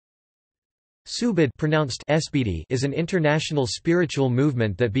Subud, pronounced SPD, is an international spiritual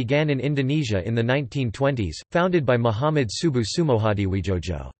movement that began in Indonesia in the 1920s, founded by Muhammad Subuh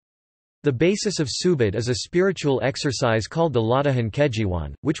Sumohadiwijojo. The basis of Subud is a spiritual exercise called the Latihan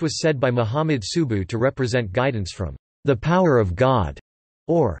Kejiwan, which was said by Muhammad Subuh to represent guidance from the power of God,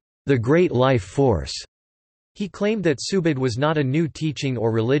 or the great life force. He claimed that Subud was not a new teaching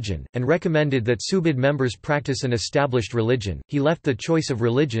or religion, and recommended that Subud members practice an established religion. He left the choice of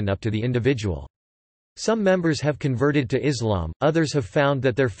religion up to the individual. Some members have converted to Islam, others have found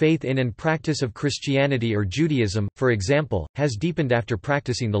that their faith in and practice of Christianity or Judaism, for example, has deepened after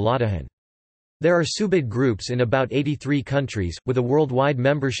practicing the Latihan. There are Subud groups in about 83 countries, with a worldwide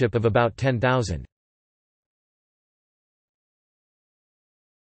membership of about 10,000.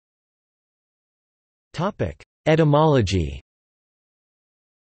 Etymology.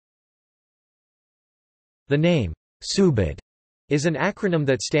 The name, Subud, is an acronym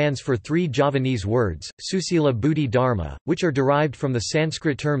that stands for three Javanese words, Susila Budi Dharma, which are derived from the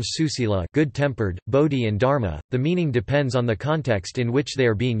Sanskrit terms susila, good-tempered, bodhi and dharma. The meaning depends on the context in which they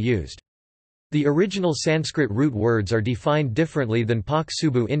are being used. The original Sanskrit root words are defined differently than Pak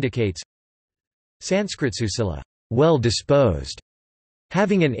Subu indicates. Sanskrit susila, well-disposed,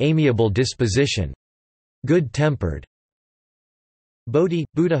 having an amiable disposition, good-tempered. Bodhi,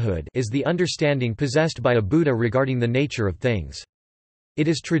 Buddhahood, is the understanding possessed by a Buddha regarding the nature of things. It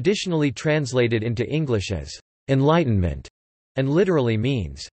is traditionally translated into English as enlightenment, and literally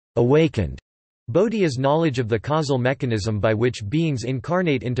means awakened. Bodhi is knowledge of the causal mechanism by which beings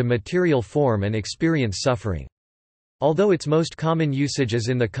incarnate into material form and experience suffering. Although its most common usage is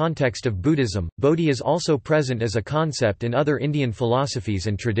in the context of Buddhism, Bodhi is also present as a concept in other Indian philosophies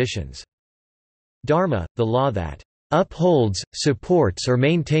and traditions. Dharma, the law that upholds, supports or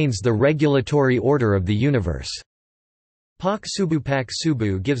maintains the regulatory order of the universe. Pak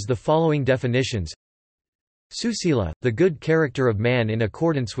Subu gives the following definitions. Susila, the good character of man in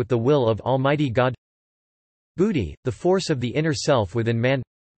accordance with the will of Almighty God. Buddhi, the force of the inner self within man.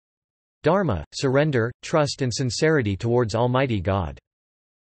 Dharma, surrender, trust and sincerity towards Almighty God.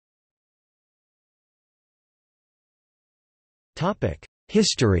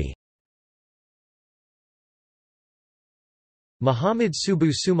 History. Muhammad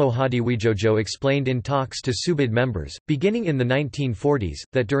Subuh Sumohadiwijojo explained in talks to Subud members, beginning in the 1940s,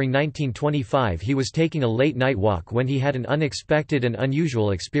 that during 1925 he was taking a late-night walk when he had an unexpected and unusual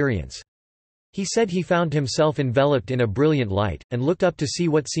experience. He said he found himself enveloped in a brilliant light, and looked up to see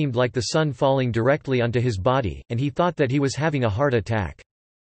what seemed like the sun falling directly onto his body, and he thought that he was having a heart attack.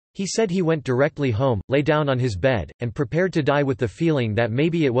 He said he went directly home, lay down on his bed, and prepared to die with the feeling that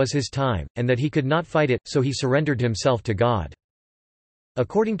maybe it was his time, and that he could not fight it, so he surrendered himself to God.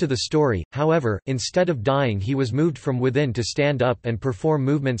 According to the story, however, instead of dying he was moved from within to stand up and perform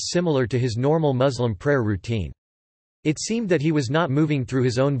movements similar to his normal Muslim prayer routine. It seemed that he was not moving through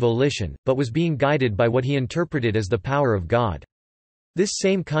his own volition, but was being guided by what he interpreted as the power of God. This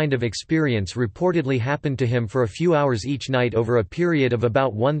same kind of experience reportedly happened to him for a few hours each night over a period of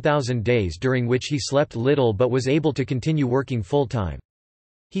about 1,000 days, during which he slept little but was able to continue working full-time.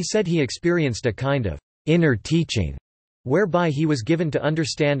 He said he experienced a kind of inner teaching, whereby he was given to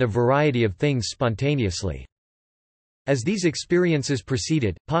understand a variety of things spontaneously. As these experiences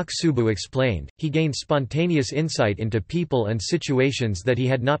proceeded, Pak Subu explained, he gained spontaneous insight into people and situations that he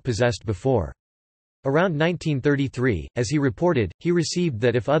had not possessed before. Around 1933, as he reported, he received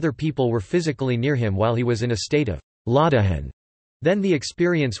that if other people were physically near him while he was in a state of Latihan, then the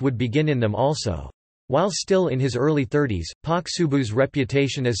experience would begin in them also. While still in his early 30s, Pak Subu's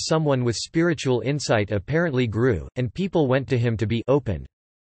reputation as someone with spiritual insight apparently grew, and people went to him to be opened.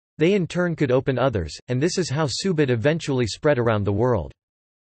 They in turn could open others, and this is how Subud eventually spread around the world.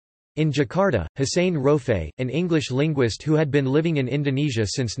 In Jakarta, Hussein Rofe, an English linguist who had been living in Indonesia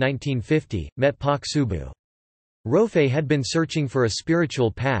since 1950, met Pak Subuh. Rofe had been searching for a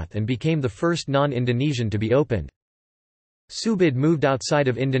spiritual path and became the first non-Indonesian to be opened. Subud moved outside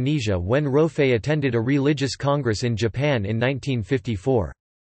of Indonesia when Rofe attended a religious congress in Japan in 1954.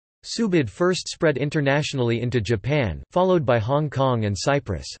 Subud first spread internationally into Japan, followed by Hong Kong and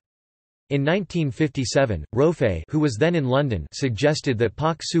Cyprus. In 1957, Rofe, who was then in London, suggested that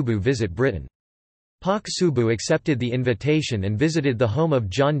Pak Subuh visit Britain. Pak Subuh accepted the invitation and visited the home of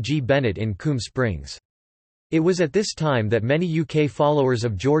John G. Bennett in Coombe Springs. It was at this time that many UK followers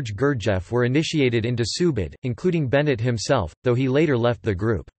of George Gurdjieff were initiated into Subud, including Bennett himself, though he later left the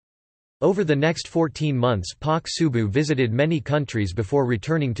group. Over the next 14 months Pak Subuh visited many countries before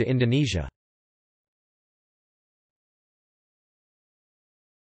returning to Indonesia.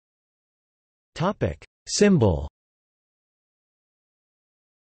 Symbol.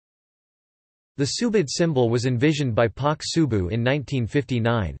 The Subud symbol was envisioned by Pak Subu in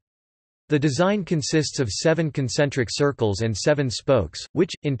 1959. The design consists of 7 concentric circles and 7 spokes, which,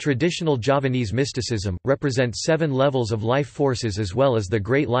 in traditional Javanese mysticism, represent 7 levels of life forces as well as the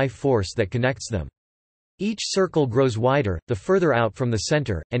great life force that connects them. Each circle grows wider, the further out from the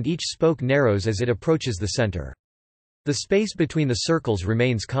center, and each spoke narrows as it approaches the center. The space between the circles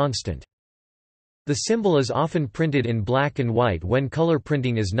remains constant. The symbol is often printed in black and white when color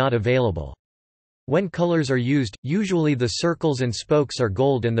printing is not available. When colors are used, usually the circles and spokes are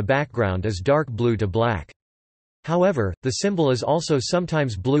gold and the background is dark blue to black. However, the symbol is also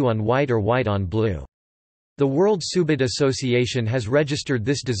sometimes blue on white or white on blue. The World Subud Association has registered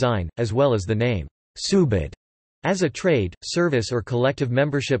this design, as well as the name Subud, as a trade, service or collective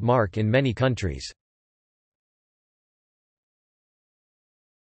membership mark in many countries.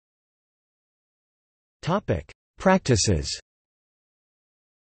 Practices.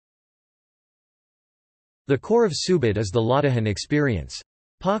 The core of Subud is the Ladahan experience.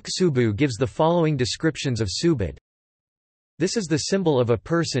 Pak Subu gives the following descriptions of Subud. This is the symbol of a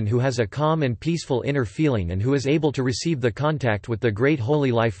person who has a calm and peaceful inner feeling and who is able to receive the contact with the great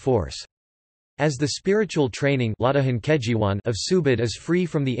holy life force. As the spiritual training of Subud is free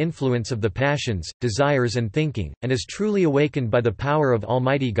from the influence of the passions, desires and thinking, and is truly awakened by the power of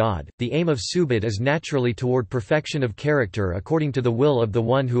Almighty God, the aim of Subud is naturally toward perfection of character according to the will of the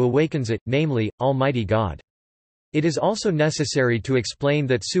one who awakens it, namely, Almighty God. It is also necessary to explain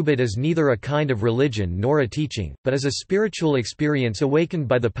that Subud is neither a kind of religion nor a teaching, but is a spiritual experience awakened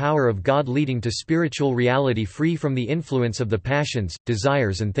by the power of God leading to spiritual reality free from the influence of the passions,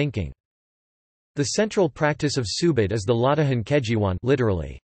 desires and thinking. The central practice of Subud is the Ladahan Kejiwan,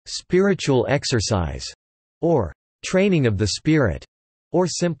 literally, spiritual exercise, or training of the spirit, or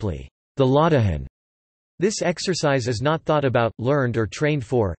simply, the Ladahan. This exercise is not thought about, learned or trained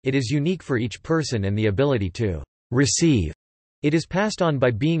for, it is unique for each person and the ability to receive. It is passed on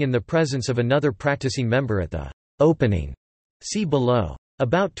by being in the presence of another practicing member at the opening. See below.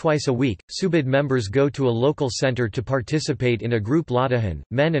 About twice a week, Subud members go to a local center to participate in a group Ladahan,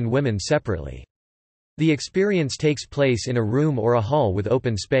 men and women separately. The experience takes place in a room or a hall with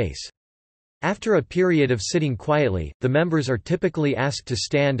open space. After a period of sitting quietly, the members are typically asked to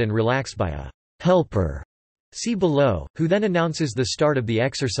stand and relax by a helper, see below, who then announces the start of the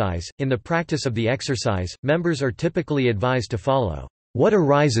exercise. In the practice of the exercise, members are typically advised to follow what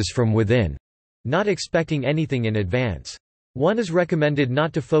arises from within, not expecting anything in advance. One is recommended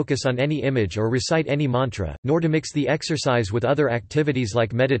not to focus on any image or recite any mantra, nor to mix the exercise with other activities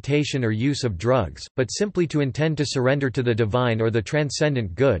like meditation or use of drugs, but simply to intend to surrender to the divine or the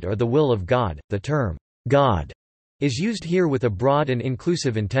transcendent good or the will of God. The term, God, is used here with a broad and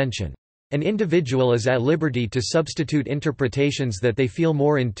inclusive intention. An individual is at liberty to substitute interpretations that they feel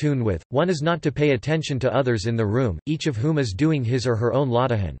more in tune with. One is not to pay attention to others in the room, each of whom is doing his or her own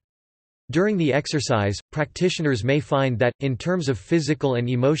Ladahan. During the exercise, practitioners may find that, in terms of physical and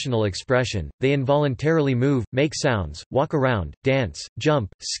emotional expression, they involuntarily move, make sounds, walk around, dance, jump,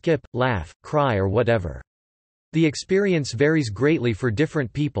 skip, laugh, cry or whatever. The experience varies greatly for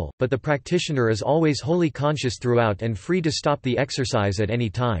different people, but the practitioner is always wholly conscious throughout and free to stop the exercise at any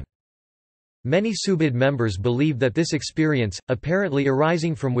time. Many Subud members believe that this experience, apparently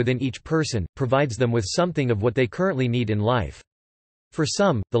arising from within each person, provides them with something of what they currently need in life. For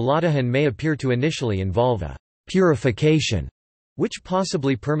some, the Ladahan may appear to initially involve a purification, which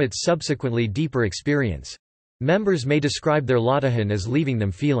possibly permits subsequently deeper experience. Members may describe their Ladahan as leaving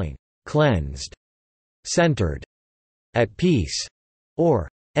them feeling cleansed, centered, at peace, or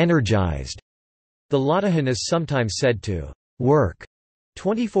energized. The Ladahan is sometimes said to work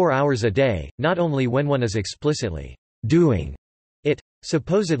 24 hours a day, not only when one is explicitly doing it.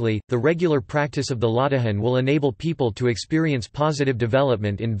 Supposedly, the regular practice of the Ladahan will enable people to experience positive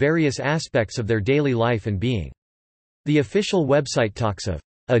development in various aspects of their daily life and being. The official website talks of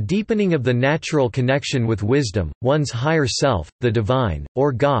a deepening of the natural connection with wisdom, one's higher self, the divine,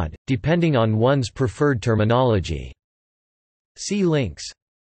 or God, depending on one's preferred terminology. See links.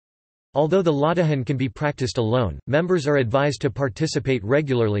 Although the Ladahan can be practiced alone, members are advised to participate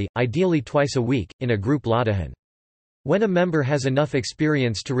regularly, ideally twice a week, in a group Ladahan. When a member has enough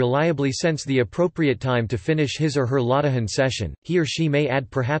experience to reliably sense the appropriate time to finish his or her Ladahan session, he or she may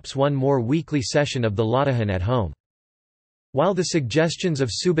add perhaps one more weekly session of the Ladahan at home. While the suggestions of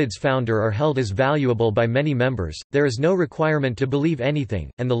Subud's founder are held as valuable by many members, there is no requirement to believe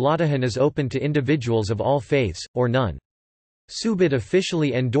anything, and the Ladahan is open to individuals of all faiths, or none. Subud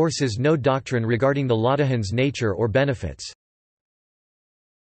officially endorses no doctrine regarding the Ladahan's nature or benefits.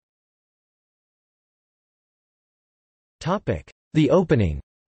 The opening.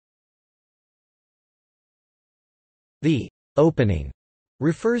 The opening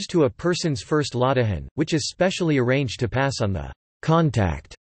refers to a person's first ladahan, which is specially arranged to pass on the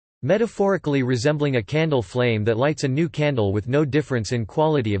contact, metaphorically resembling a candle flame that lights a new candle with no difference in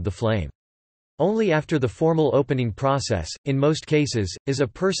quality of the flame. Only after the formal opening process, in most cases, is a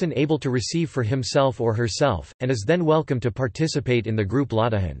person able to receive for himself or herself, and is then welcome to participate in the group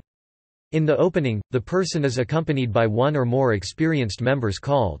ladahan. In the opening, the person is accompanied by one or more experienced members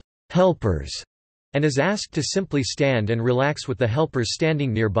called helpers, and is asked to simply stand and relax with the helpers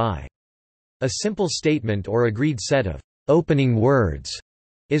standing nearby. A simple statement or agreed set of opening words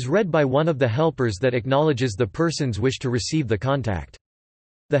is read by one of the helpers that acknowledges the person's wish to receive the contact.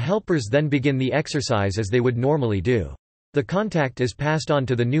 The helpers then begin the exercise as they would normally do. The contact is passed on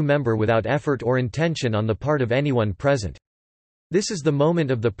to the new member without effort or intention on the part of anyone present. This is the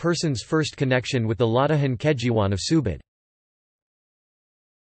moment of the person's first connection with the ladahan kejiwan of Subud.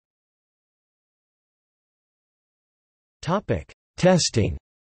 Testing.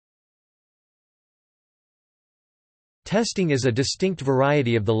 Testing is a distinct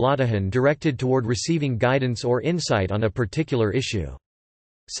variety of the ladahan directed toward receiving guidance or insight on a particular issue.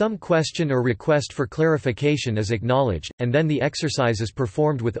 Some question or request for clarification is acknowledged, and then the exercise is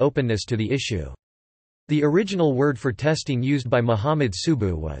performed with openness to the issue. The original word for testing used by Muhammad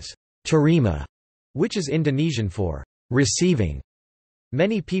Subuh was terima, which is Indonesian for receiving.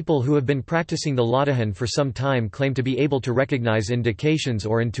 Many people who have been practicing the ladahan for some time claim to be able to recognize indications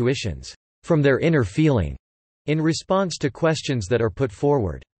or intuitions from their inner feeling in response to questions that are put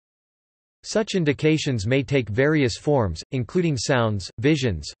forward. Such indications may take various forms, including sounds,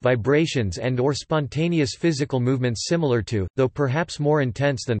 visions, vibrations and/or spontaneous physical movements similar to, though perhaps more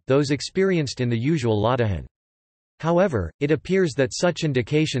intense than, those experienced in the usual ladahan. However, it appears that such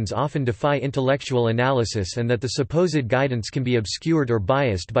indications often defy intellectual analysis and that the supposed guidance can be obscured or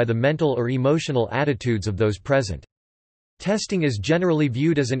biased by the mental or emotional attitudes of those present. Testing is generally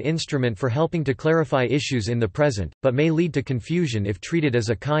viewed as an instrument for helping to clarify issues in the present, but may lead to confusion if treated as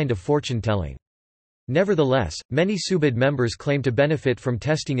a kind of fortune-telling. Nevertheless, many Subud members claim to benefit from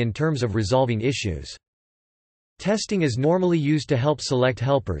testing in terms of resolving issues. Testing is normally used to help select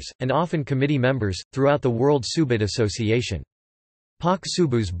helpers, and often committee members, throughout the World Subud Association. Pak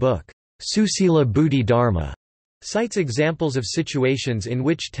Subu's book, Susila Budi Dharma, cites examples of situations in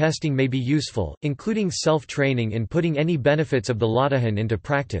which testing may be useful, including self-training in putting any benefits of the ladahan into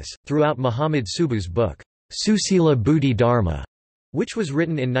practice. Throughout Muhammad Subuh's book, Susila Budi Dharma, which was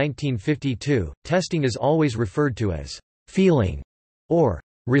written in 1952, testing is always referred to as feeling or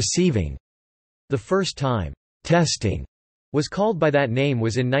receiving. The first time testing was called by that name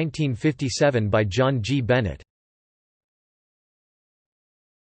was in 1957 by John G. Bennett.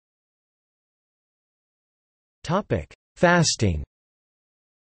 Fasting.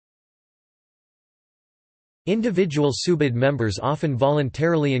 Individual Subud members often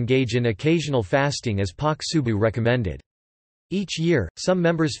voluntarily engage in occasional fasting as Pak Subuh recommended. Each year, some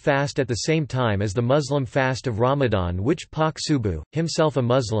members fast at the same time as the Muslim fast of Ramadan, which Pak Subuh, himself a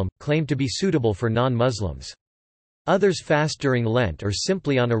Muslim, claimed to be suitable for non-Muslims. Others fast during Lent or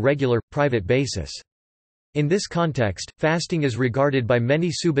simply on a regular, private basis. In this context, fasting is regarded by many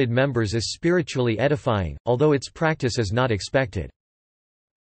Subud members as spiritually edifying, although its practice is not expected.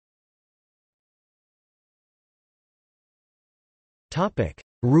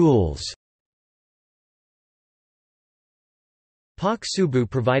 Rules. Pak Subuh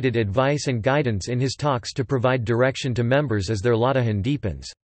provided advice and guidance in his talks to provide direction to members as their ladahan deepens.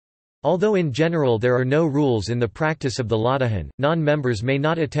 Although in general there are no rules in the practice of the ladahan, non-members may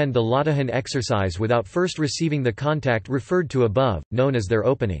not attend the ladahan exercise without first receiving the contact referred to above, known as their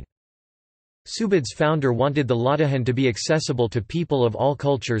opening. Subud's founder wanted the ladahan to be accessible to people of all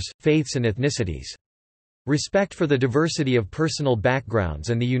cultures, faiths and ethnicities. Respect for the diversity of personal backgrounds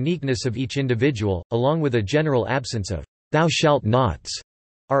and the uniqueness of each individual, along with a general absence of "thou shalt nots,"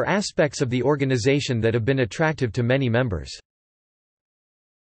 are aspects of the organization that have been attractive to many members.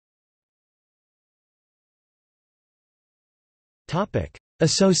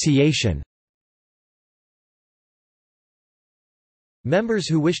 Association. Members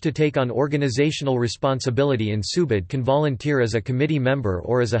who wish to take on organizational responsibility in Subud can volunteer as a committee member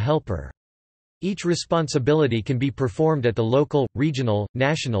or as a helper. Each responsibility can be performed at the local, regional,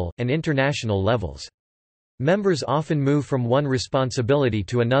 national, and international levels. Members often move from one responsibility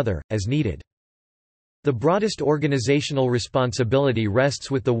to another, as needed. The broadest organizational responsibility rests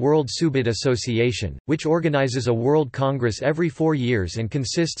with the World Subud Association, which organizes a World Congress every 4 years and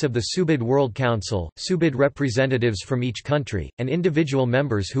consists of the Subud World Council, Subud representatives from each country, and individual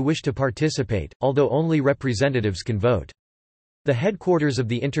members who wish to participate, although only representatives can vote. The headquarters of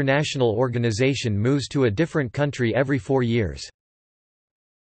the international organization moves to a different country every 4 years.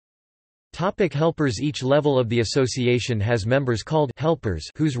 Helpers. Each level of the association has members called helpers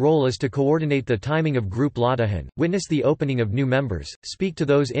whose role is to coordinate the timing of group latihan, witness the opening of new members, speak to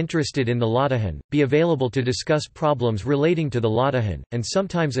those interested in the latihan, be available to discuss problems relating to the latihan, and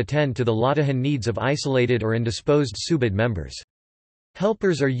sometimes attend to the latihan needs of isolated or indisposed Subud members.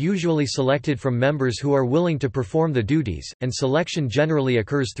 Helpers are usually selected from members who are willing to perform the duties, and selection generally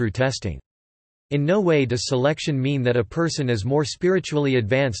occurs through testing. In no way does selection mean that a person is more spiritually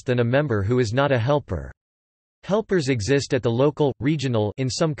advanced than a member who is not a helper. Helpers exist at the local, regional, in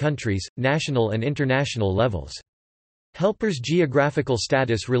some countries, national and international levels. Helpers' geographical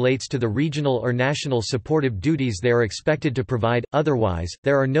status relates to the regional or national supportive duties they are expected to provide, otherwise,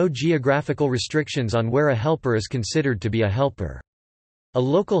 there are no geographical restrictions on where a helper is considered to be a helper. A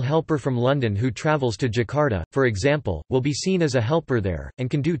local helper from London who travels to Jakarta, for example, will be seen as a helper there, and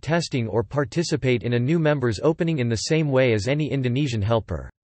can do testing or participate in a new member's opening in the same way as any Indonesian helper.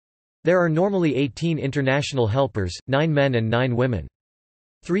 There are normally 18 international helpers, 9 men and 9 women.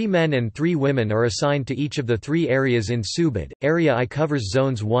 3 men and 3 women are assigned to each of the 3 areas in Subud. Area I covers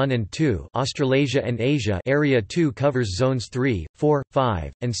zones 1 and 2, Australasia and Asia. Area 2 covers zones 3, 4,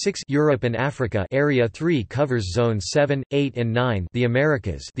 5, and 6, Europe and Africa. Area 3 covers zones 7, 8 and 9, the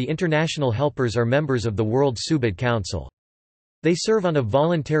Americas. The international helpers are members of the World Subud Council. They serve on a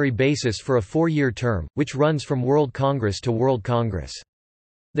voluntary basis for a 4-year term, which runs from World Congress to World Congress.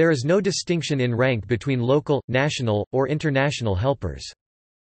 There is no distinction in rank between local, national, or international helpers.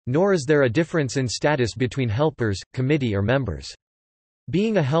 Nor is there a difference in status between helpers, committee or members.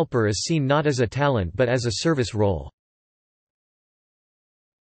 Being a helper is seen not as a talent but as a service role.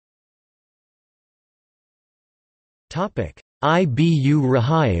 Ibu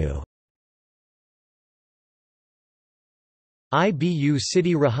Rahayu. Ibu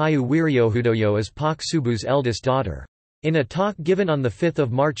Siti Rahayu Wiryohudoyo is Pak Subu's eldest daughter. In a talk given on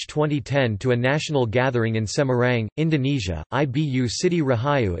 5 March 2010 to a national gathering in Semarang, Indonesia, Ibu Siti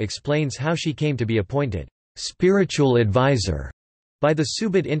Rahayu explains how she came to be appointed spiritual advisor by the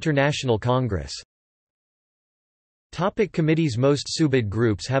Subud International Congress. Committees. Most Subud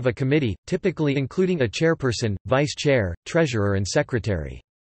groups have a committee, typically including a chairperson, vice chair, treasurer and secretary.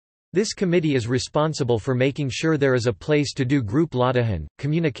 This committee is responsible for making sure there is a place to do group latihan,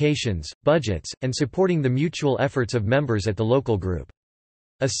 communications, budgets, and supporting the mutual efforts of members at the local group.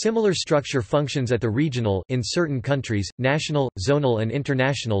 A similar structure functions at the regional, in certain countries, national, zonal and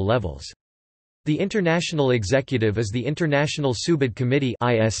international levels. The international executive is the International Subud Committee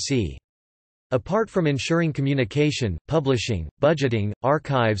 (ISC). Apart from ensuring communication, publishing, budgeting,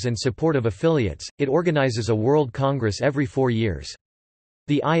 archives and support of affiliates, it organizes a World Congress every 4 years.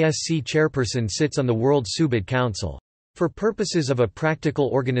 The ISC chairperson sits on the World Subud Council. For purposes of a practical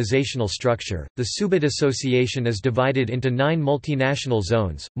organizational structure, the Subud Association is divided into 9 multinational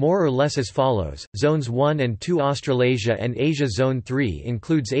zones, more or less as follows. Zones 1 and 2 Australasia and Asia. Zone 3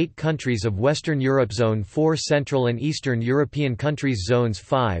 includes 8 countries of Western Europe. Zone 4 Central and Eastern European countries. Zones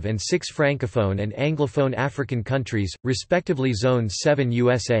 5 and 6 Francophone and Anglophone African countries, respectively. Zone 7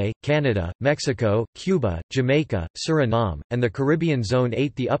 USA, Canada, Mexico, Cuba, Jamaica, Suriname, and the Caribbean. Zone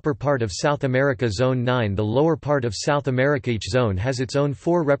 8 the upper part of South America. Zone 9 the lower part of South America. Each zone has its own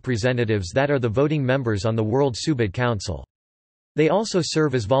 4 representatives that are the voting members on the World Subud Council. They also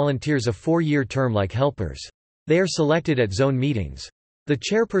serve as volunteers a 4-year term like helpers. They are selected at zone meetings. The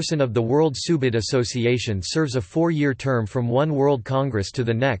chairperson of the World Subud Association serves a 4-year term from one World Congress to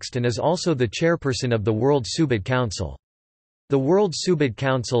the next and is also the chairperson of the World Subud Council. The World Subud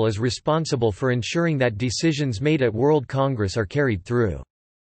Council is responsible for ensuring that decisions made at World Congress are carried through.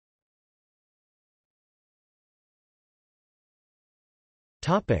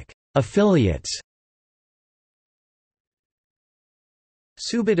 Affiliates.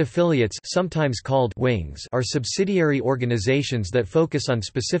 Subud affiliates, sometimes called wings, are subsidiary organizations that focus on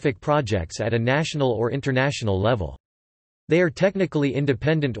specific projects at a national or international level. They are technically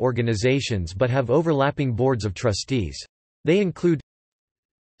independent organizations but have overlapping boards of trustees. They include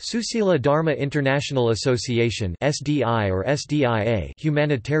Susila Dharma International Association (SDI or SDIA)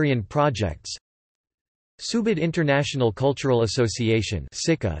 humanitarian projects, Subud International Cultural Association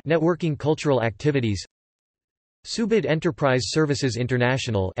networking cultural activities, Subud Enterprise Services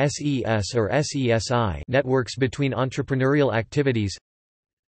International (SES or SESI) networks between entrepreneurial activities,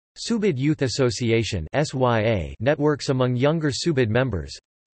 Subud Youth Association (SYA) networks among younger Subud members,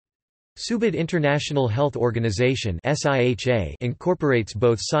 Subud International Health Organization (SIHA) incorporates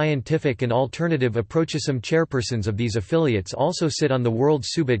both scientific and alternative approaches. Some chairpersons of these affiliates also sit on the World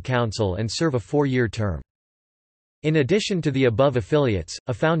Subud Council and serve a 4-year term. In addition to the above affiliates,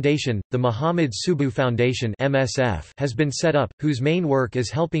 a foundation, the Muhammad Subuh Foundation (MSF), has been set up, whose main work is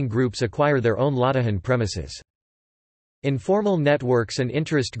helping groups acquire their own Latahan premises. Informal networks and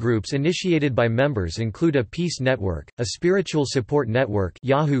interest groups initiated by members include a Peace Network, a Spiritual Support Network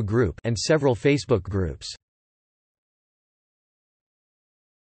Yahoo group, and several Facebook groups.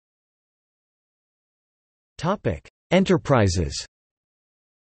 Enterprises.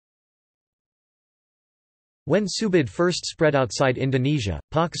 When Subud first spread outside Indonesia,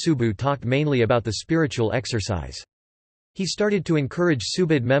 Pak Subuh talked mainly about the spiritual exercise. He started to encourage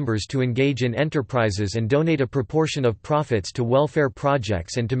Subud members to engage in enterprises and donate a proportion of profits to welfare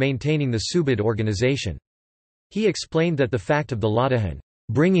projects and to maintaining the Subud organization. He explained that the fact of the Latahan,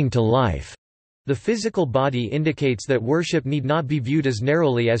 bringing to life, the physical body indicates that worship need not be viewed as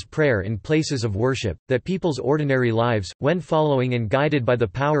narrowly as prayer in places of worship, that people's ordinary lives, when following and guided by the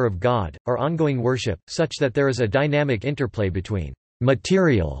power of God, are ongoing worship, such that there is a dynamic interplay between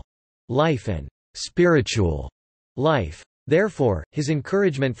material life and spiritual life. Therefore, his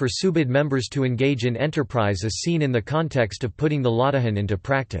encouragement for Subud members to engage in enterprise is seen in the context of putting the Latahan into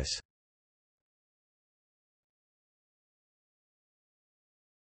practice.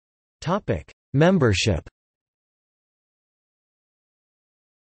 Membership.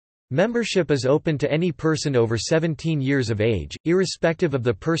 Membership is open to any person over 17 years of age, irrespective of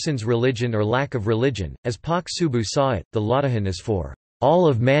the person's religion or lack of religion. As Pak Subuh saw it, the Latahan is for all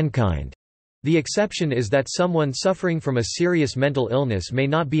of mankind. The exception is that someone suffering from a serious mental illness may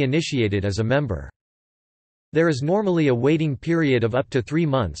not be initiated as a member. There is normally a waiting period of up to 3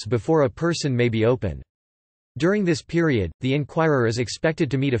 months before a person may be opened. During this period, the inquirer is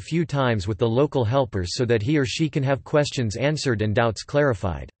expected to meet a few times with the local helpers so that he or she can have questions answered and doubts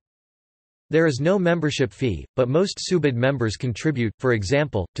clarified. There is no membership fee, but most Subud members contribute, for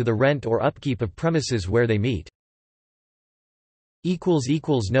example, to the rent or upkeep of premises where they meet.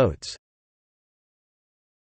 Notes